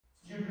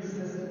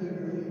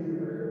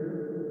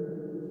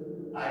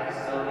I can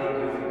still be a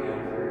goofy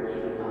goober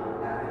even not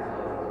having a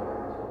clothing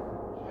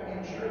store. I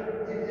mean, sure.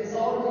 It's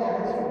all in the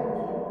attitude.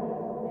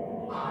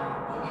 I'm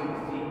a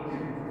goofy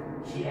goober,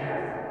 yeah.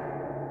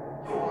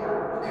 You're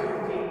a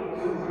goofy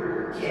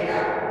goober, yeah.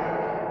 Yeah.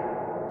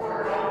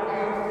 We're all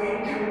goofy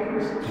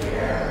goobers,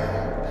 yeah.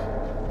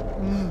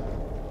 Mm.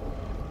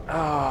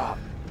 Ah.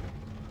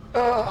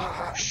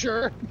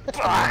 Sure.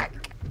 Fuck.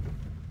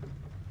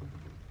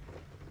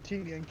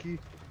 Team Yankee.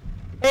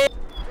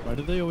 Why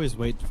do they always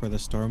wait for the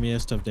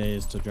stormiest of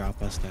days to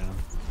drop us down?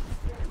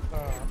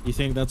 You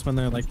think that's when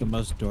they're like the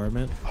most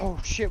dormant? Oh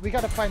shit, we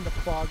gotta find the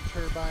fog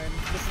turbine.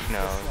 This is this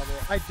No. level.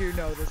 I do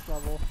know this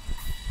level.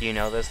 Do you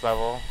know this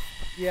level?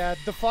 Yeah,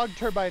 the fog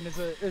turbine is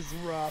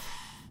rough.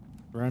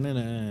 Running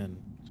in.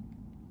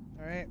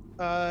 Alright.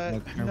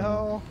 Like Herman.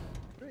 No.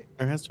 Wait.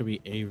 There has to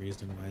be a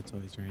reason why it's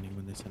always raining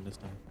when they send us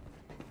down.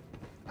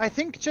 I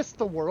think just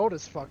the world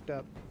is fucked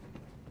up.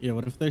 Yeah,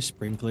 what if their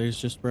sprinklers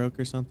just broke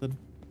or something?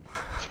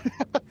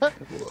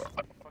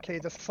 Okay,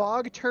 the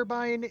fog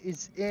turbine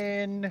is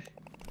in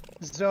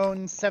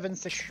zone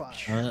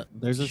 765.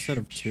 There's a set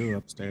of 2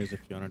 upstairs if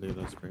you want to do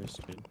those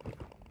first, dude.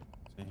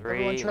 Same.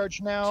 Everyone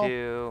charge now.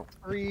 2,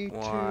 3, 2,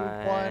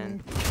 1.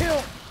 1,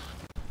 kill!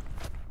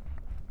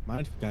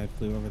 My guy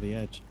flew over the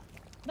edge.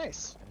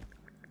 Nice.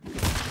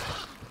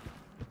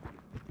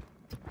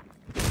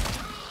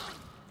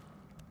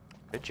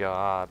 Good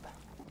job.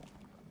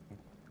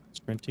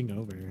 Sprinting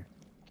over.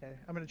 Okay,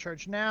 I'm gonna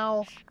charge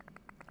now.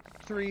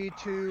 3,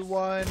 2,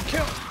 1,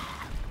 kill!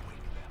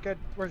 Good,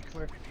 we're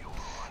clear.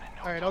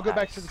 Alright, I'll go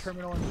back to the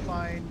terminal and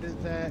find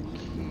that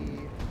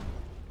key.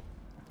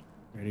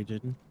 Ready,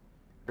 Jaden?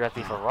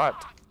 Ready for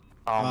what?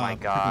 Oh my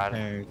prickle god.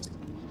 pears.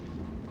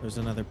 There's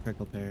another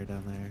prickle pear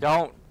down there.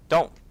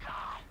 Don't.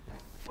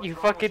 You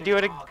fucking do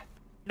it again.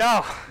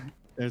 No!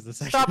 There's the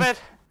second. Stop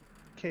it!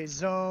 Okay,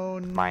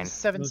 zone Mine.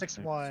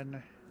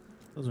 761.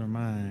 Those are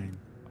mine.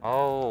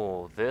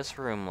 Oh, this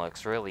room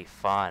looks really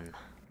fun.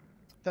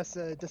 That's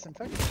a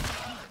disinfectant.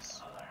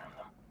 Nice.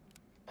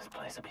 This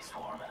place will be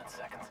swarming in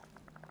seconds.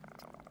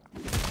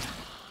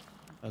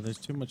 Oh, there's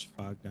too much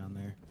fog down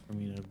there for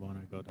me to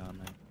want to go down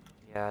there.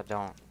 Yeah,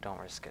 don't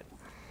risk it.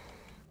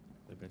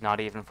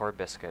 Not even for a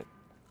biscuit.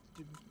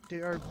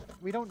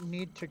 We don't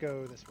need to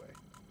go this way.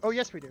 Oh,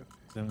 yes, we do.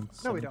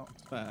 No, we don't.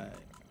 5.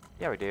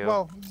 Yeah, we do.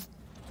 Well,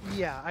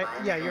 yeah,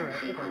 yeah, you're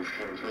right.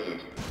 Okay.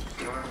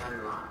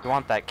 You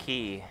want that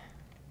key.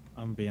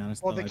 I'm gonna be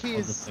honest. Well, though, the I key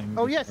pulled the is. thing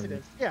Oh, yes, before it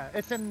is. Yeah,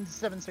 it's in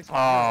 761.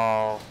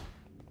 Oh.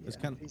 It's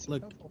Yeah, kind piece of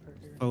look. helpful for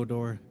here. Faux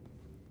door.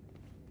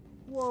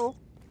 Whoa.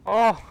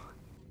 Oh.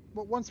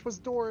 What once was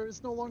door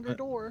is no longer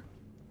door.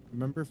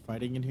 Remember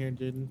fighting in here,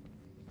 Jaden?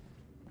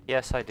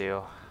 Yes, I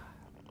do.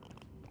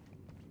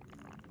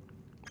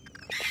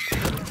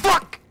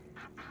 Fuck!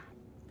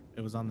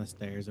 It was on the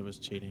stairs. It was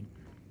cheating.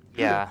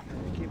 Yeah.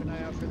 Keep an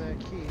eye out for that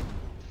key.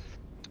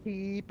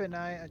 Keep an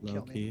eye out. Low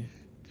Kill key. me.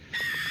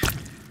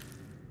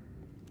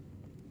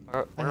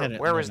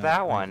 Where was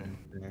that one?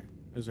 There.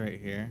 It was right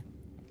here.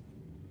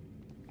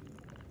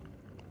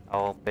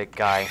 Oh, big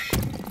guy.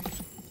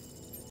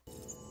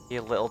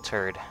 You little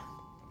turd.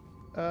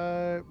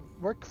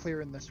 We're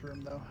clear in this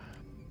room though.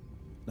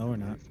 No, we're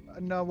not.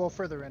 No, well,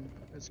 further in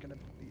is gonna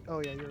be.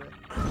 Oh yeah, you're right.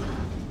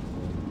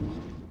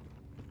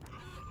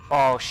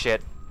 Oh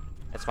shit.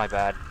 That's my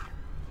bad.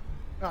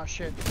 Oh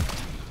shit.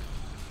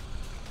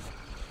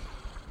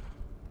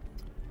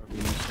 Are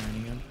we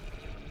shining in?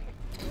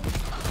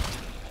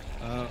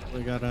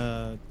 We got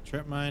a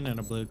trip mine and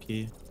a blue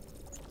key.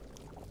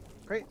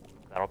 Great.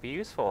 That'll be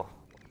useful.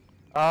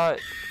 Fuck!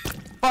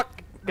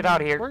 Get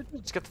out of here.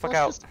 Let's get the fuck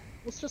out.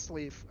 Let's just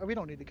leave. We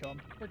don't need to kill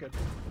him. We're good.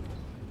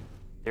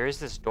 There is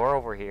this door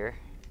over here.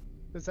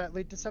 Does that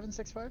lead to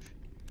 765?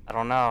 I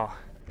don't know.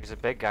 There's a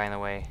big guy in the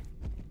way.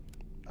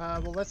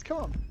 Well, let's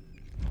kill him.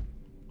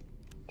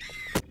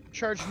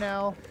 Charge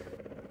now.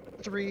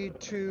 3,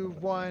 2,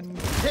 1,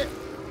 hit!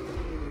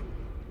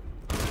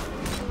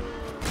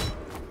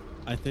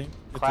 I think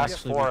it's Class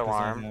actually 4 because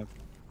alarm.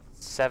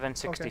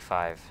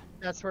 765.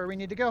 That's where we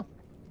need to go.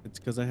 It's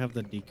because I have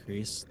the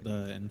decrease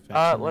the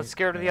infection. Let's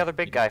get rid of the other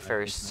big guy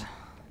first.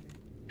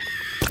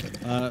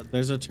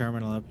 There's a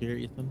terminal up here,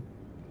 Ethan.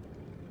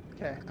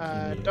 Okay,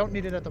 don't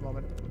need it at the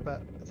moment,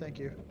 but thank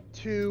you.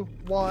 2,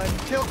 1,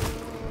 kill!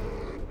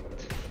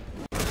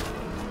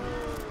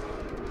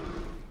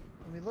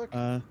 Let me look.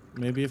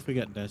 Maybe if we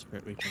get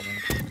desperate, we can.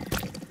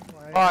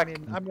 I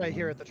mean, I'm right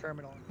here at the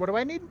terminal. What do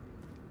I need?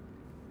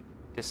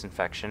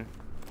 Disinfection.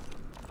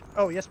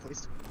 Oh, yes,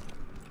 please.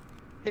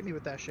 Hit me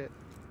with that shit.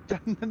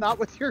 Not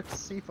with your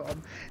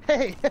seafoam.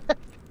 Hey!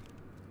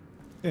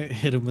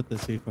 Hit him with the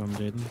seafoam,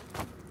 Jaden.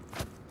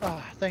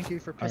 Ah, thank you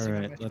for pissing on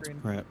Alright, my let's screen.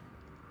 prep.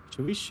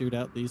 Should we shoot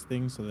out these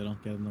things so they don't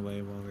get in the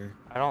way while we're...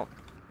 I don't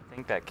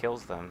think that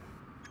kills them.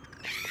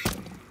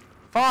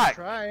 Fuck!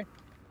 Try.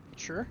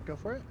 Sure, go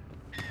for it.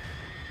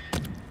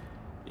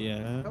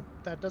 Yeah. Nope,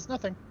 that does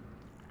nothing.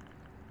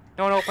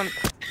 Don't open.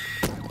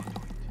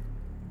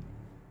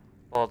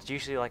 Well, it's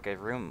usually like a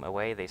room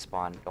away they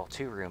spawn. Well,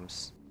 2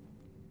 rooms.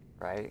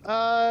 Right?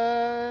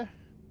 I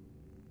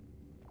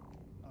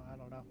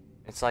don't know.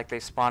 It's like they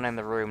spawn in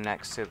the room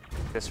next to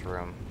this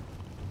room.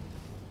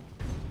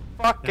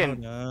 Fucking.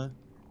 Dauda.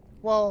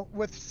 Well,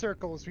 with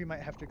circles, we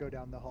might have to go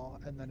down the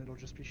hall, and then it'll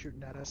just be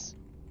shooting at us.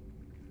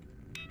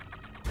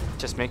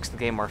 Just makes the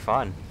game more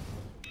fun.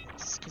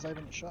 Because I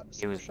haven't shot.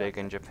 He was big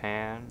in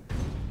Japan.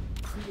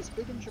 He was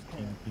big in Yeah,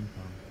 Japan. ping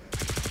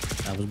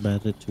pong. That was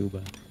better too,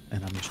 but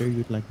and I'm sure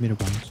you'd like me to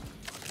bounce.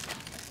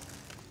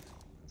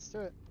 Let's do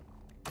it.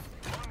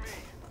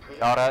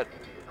 Dauda.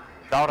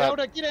 Dauda.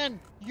 Dauda, get in!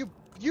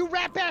 You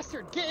rat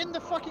bastard! Get in the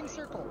fucking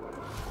circle!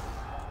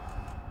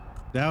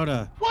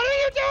 Dauda. What are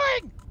you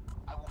doing?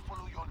 I will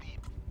follow your lead.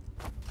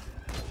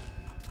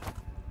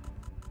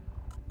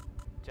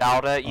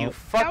 Dauda, you Oh.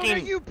 fucking.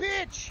 Dauda, you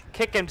bitch!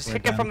 Kick him. Just We're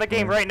kick him from the down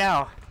game for it. right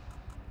now.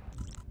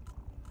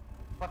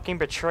 Fucking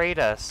betrayed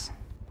us.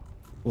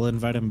 We'll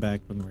invite him back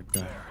when we're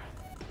done.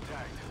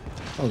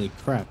 Holy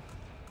crap.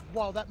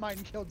 Wow, that mine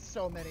killed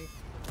so many.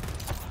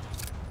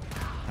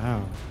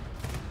 Ow.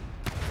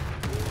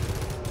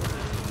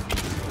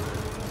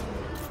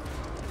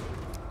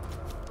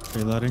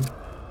 Reloading.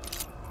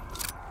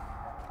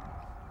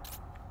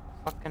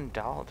 Fucking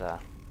Dauda.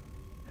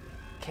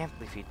 Can't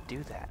believe you'd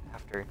do that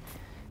after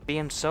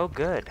being so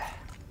good.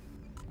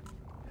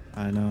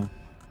 I know.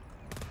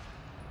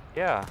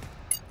 Yeah.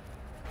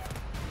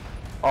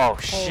 Oh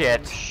Holy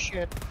shit.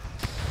 shit.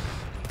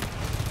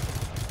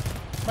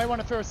 Might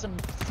want to throw some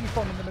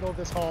C-foam in the middle of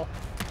this hall.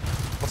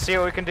 We'll see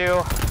what we can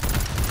do.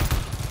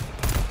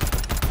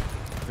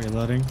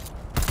 Reloading.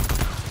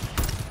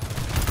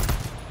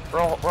 We're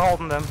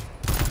holding them.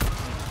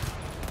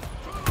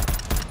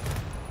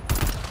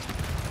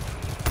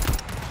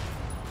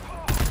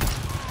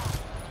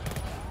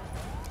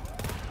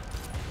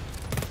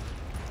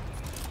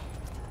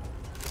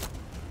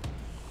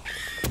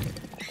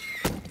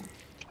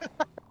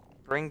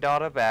 Bring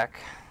Dauda back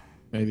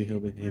Maybe he'll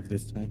behave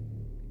this time.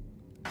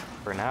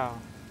 for now.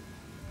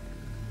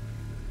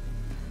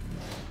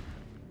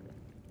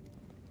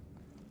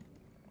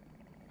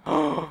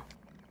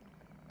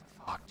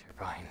 Fuck,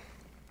 turbine.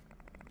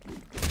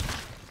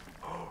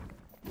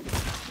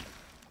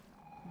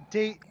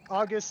 Date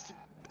August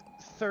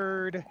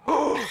 3rd,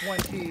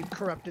 20,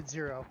 corrupted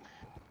 0.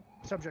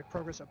 Subject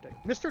progress update.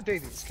 Mr.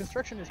 Davies,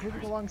 construction is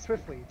moving along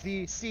swiftly.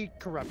 The C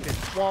corrupted.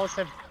 Walls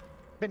have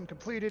been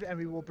completed and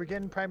we will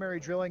begin primary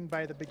drilling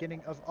by the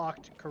beginning of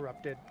Oct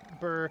corrupted.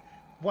 Burr,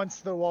 once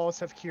the walls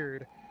have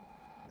cured.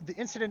 The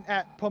incident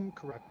at Pum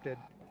corrupted.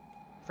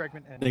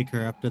 Fragment N. They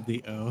corrupted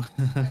the O.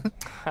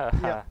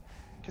 Yeah.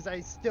 Because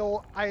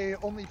I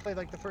only played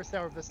like the first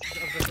hour of the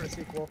first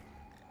sequel.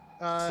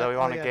 So we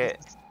want to yeah,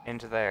 get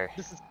into there.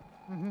 This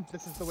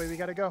is the way we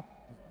gotta go.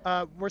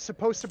 We're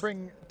supposed to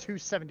bring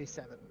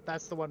 277.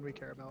 That's the one we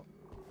care about.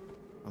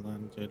 Hold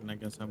on, Jaden, I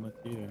guess I'm with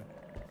you.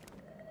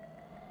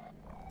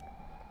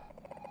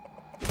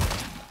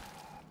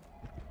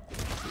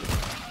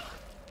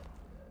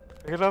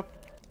 Pick it up.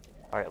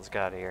 Alright, let's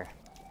get out of here.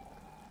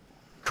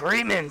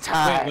 Screaming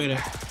time! Wait.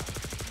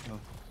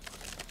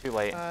 Too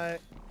late.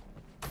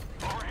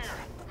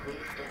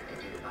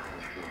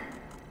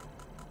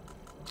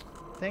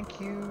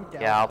 Thank you.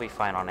 Dad. Yeah, I'll be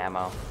fine on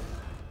ammo.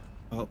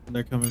 Oh,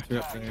 they're coming through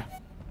up there.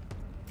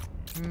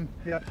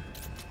 Yep.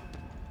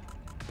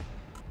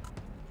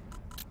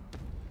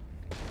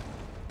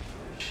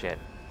 Shit.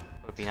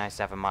 It would be nice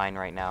to have a mine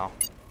right now.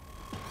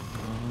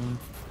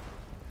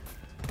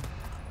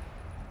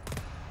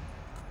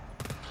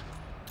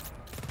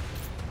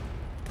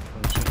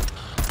 Oh shit.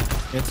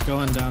 It's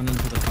going down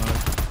into the pod.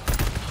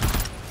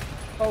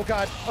 Oh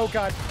god. Oh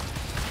god.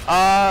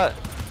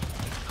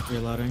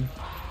 Reloading.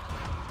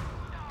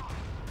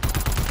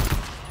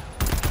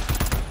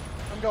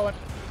 I'm going.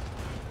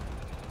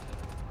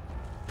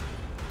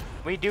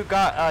 We do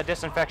got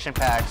disinfection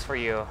packs for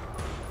you.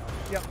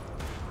 Yep.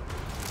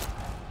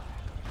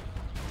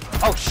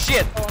 Oh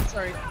shit! Oh, I'm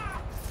sorry.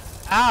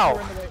 Ow!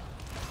 We're in the way.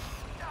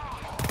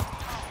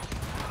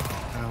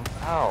 Ow.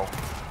 Ow.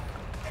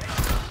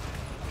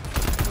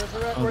 Where's the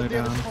red? Oh, Where's the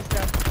they're other down. signals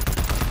down?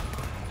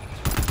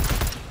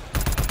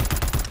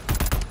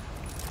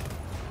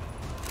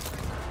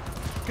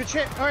 Good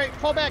shit. All right,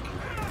 fall back.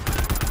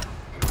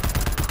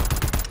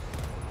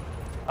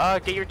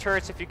 Get your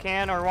turrets if you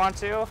can or want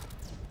to.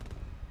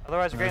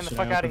 Otherwise, we're getting the Should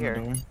fuck I out of open the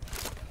here. door?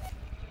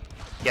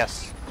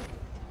 Yes.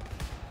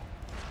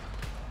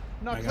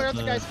 No, I clear got out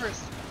the the- guys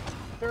first.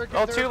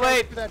 Oh, too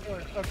late. Through that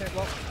door. Okay,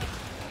 well.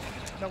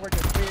 No, we're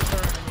good. We are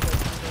running you guys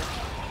through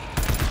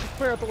there. Just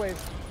clear out the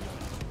waves.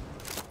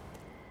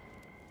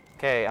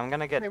 Okay, I'm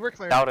gonna get Hey, we're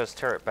clear. Dauda's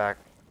turret back.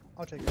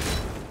 I'll take it.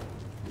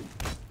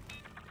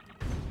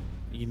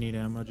 You need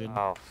ammo, Jaden.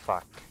 Oh,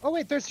 fuck. Oh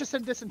wait, there's just a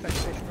disinfect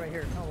station right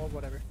here. Oh well,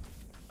 whatever.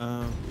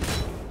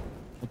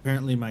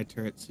 Apparently my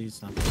turret sees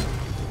something.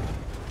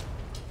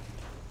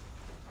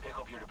 Pick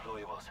up your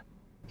deployables.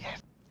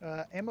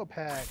 Ammo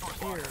pack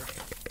here.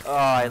 Oh,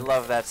 I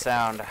love that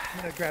sound. I'm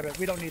gonna grab it.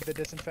 We don't need the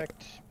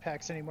disinfect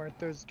packs anymore.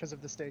 Those because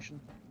of the station.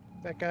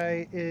 That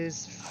guy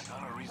is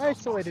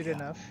isolated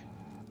enough.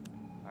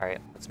 Alright,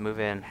 let's move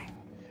in.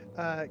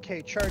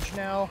 Okay, charge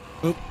now.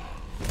 Oop.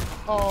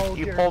 Oh,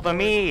 You dear pulled a Lord.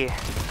 me!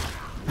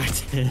 I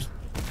did.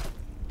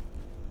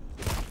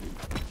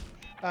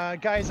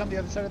 Guys on the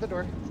other side of the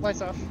door.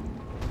 Lights off.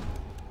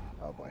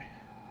 Oh boy.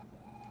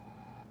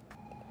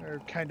 They're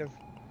kind of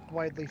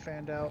widely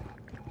fanned out.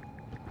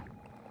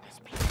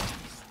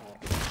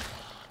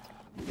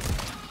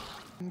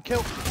 And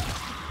kill.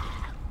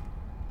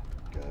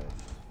 Good.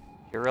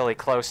 You're really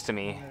close to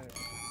me.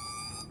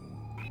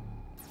 Alright.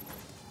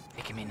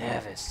 Making me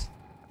nervous.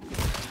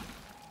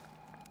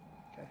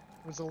 Okay.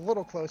 It was a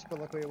little close, but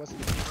luckily it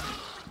wasn't.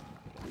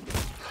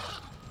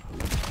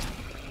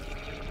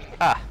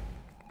 Ah.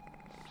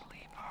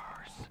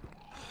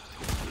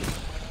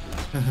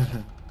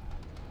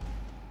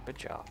 Good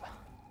job.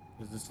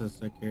 Is this a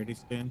security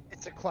scan?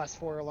 It's a class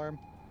 4 alarm.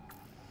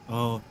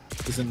 Oh,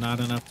 is it not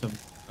enough to...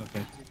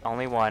 Okay.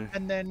 Only one.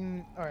 And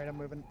then, alright, I'm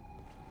moving.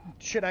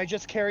 Should I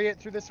just carry it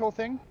through this whole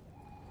thing?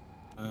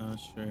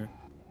 Sure.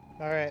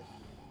 Alright.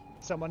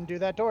 Someone do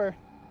that door.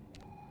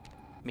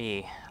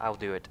 Me. I'll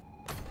do it.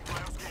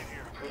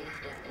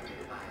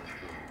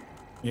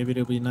 Maybe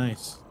it'll be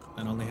nice.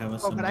 And only have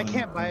us. Oh, but I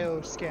can't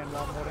bioscan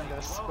while I'm holding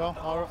this. Well,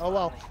 oh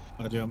well.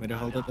 Oh, do you want me to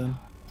hold it then?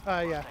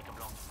 Yeah.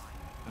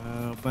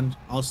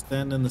 I'll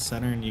stand in the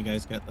center and you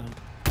guys get them.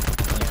 Like,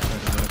 try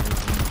to do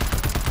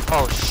everything.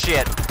 Oh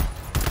shit.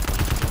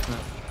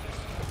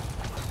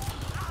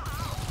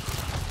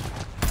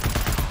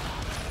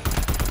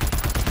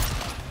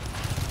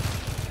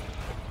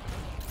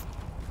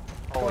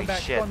 Holy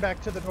shit. Going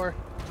back to the door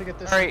to get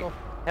this Alright, circle.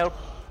 help.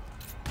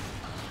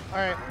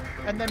 Alright,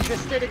 and then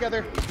just stay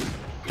together.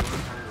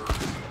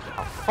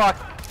 Oh, fuck.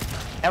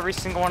 Every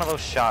single one of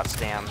those shots,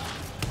 damn.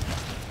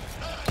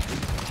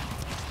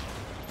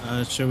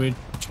 Should we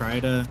try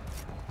to...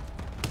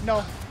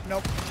 No,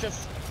 nope,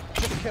 just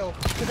kill.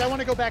 Because I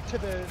want to go back to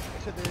the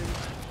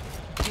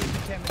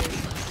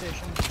decontamination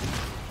station.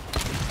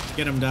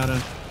 Get him, Dauda.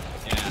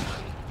 Yeah.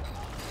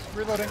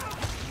 Reloading.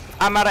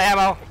 I'm out of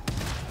ammo.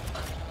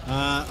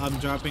 I'm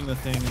dropping the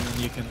thing and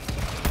then you can...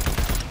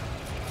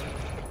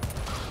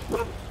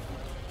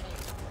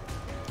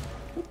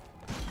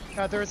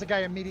 There is a guy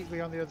immediately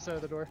on the other side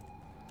of the door.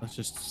 Let's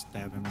just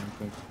stab him real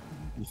quick.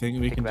 You think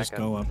we Pick can it back just up.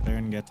 go up there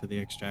and get to the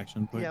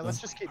extraction point? Yeah, though? let's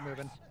just keep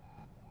moving.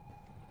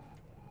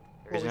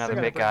 There's we another still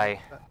gotta big bring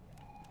guy. that-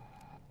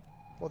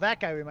 Well, that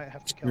guy we might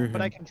have to kill, Screw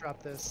but I him. can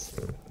drop this.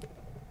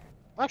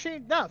 Actually,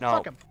 no, No.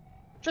 fuck him.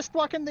 Just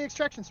walk in the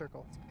extraction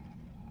circle.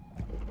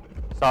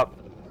 Stop.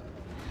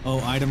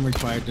 Oh, item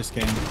required to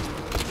scan.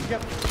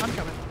 Yep, I'm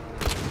coming.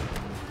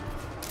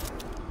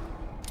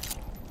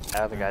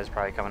 That other guy's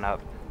probably coming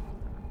up.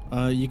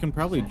 You can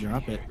probably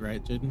drop it,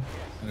 right, Jaden?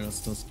 And it'll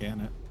still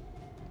scan it.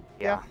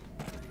 Yeah.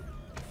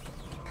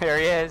 There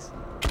he is.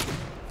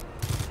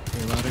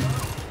 Reloading.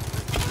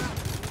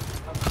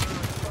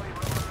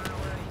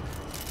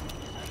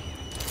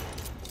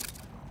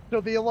 So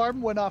the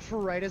alarm went off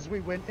right as we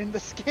went in the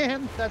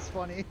scan. That's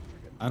funny.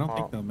 I don't Oh.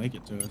 think they'll make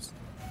it to us.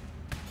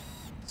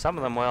 Some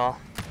of them will.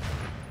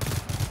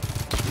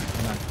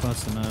 They're not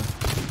close enough.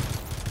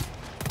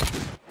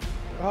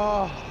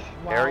 Oh,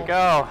 wow. There we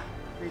go.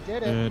 We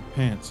did it. Good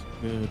pants.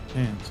 Good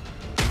pants.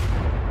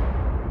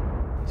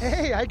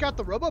 Hey, I got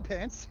the robo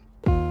pants.